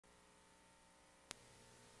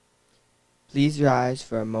Please rise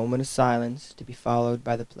for a moment of silence to be followed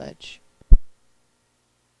by the pledge.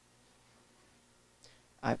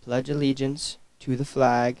 I pledge allegiance to the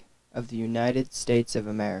flag of the United States of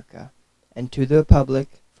America and to the republic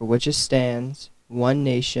for which it stands, one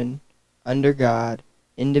nation, under God,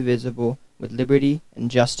 indivisible, with liberty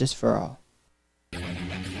and justice for all.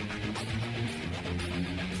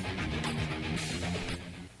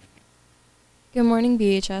 Good morning,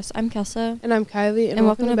 BHS. I'm Kessa. And I'm Kylie, and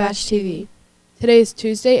welcome to Batch TV. TV. Today is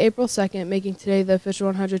Tuesday, April 2nd, making today the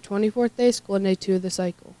official 124th day, school and day 2 of the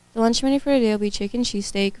cycle. The lunch menu for today will be chicken,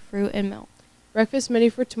 cheesesteak, fruit, and milk. Breakfast menu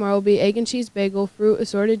for tomorrow will be egg and cheese bagel, fruit,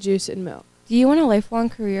 assorted juice, and milk. Do you want a lifelong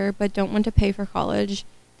career but don't want to pay for college?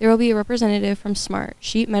 There will be a representative from SMART,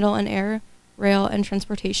 Sheet, Metal, and Air, Rail, and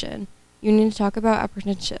Transportation. You need to talk about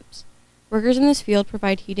apprenticeships. Workers in this field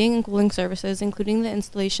provide heating and cooling services, including the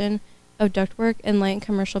installation of ductwork and light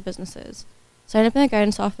commercial businesses. Sign up in the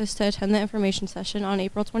guidance office to attend the information session on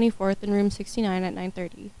April 24th in room 69 at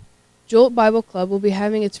 9:30. Jolt Bible Club will be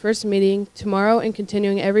having its first meeting tomorrow and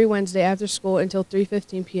continuing every Wednesday after school until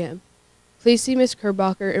 3:15 p.m. Please see Ms.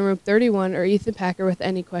 Kerbacher in room 31 or Ethan Packer with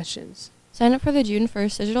any questions. Sign up for the June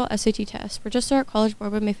 1st digital SAT test. Register at College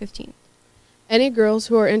Board by May 15th. Any girls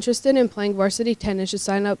who are interested in playing varsity tennis should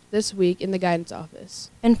sign up this week in the guidance office.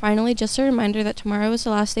 And finally, just a reminder that tomorrow is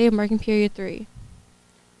the last day of marking period 3.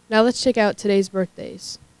 Now let's check out today's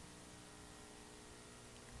birthdays.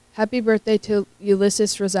 Happy birthday to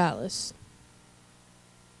Ulysses Rosales.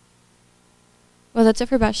 Well, that's it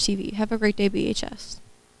for Batch TV. Have a great day, BHS.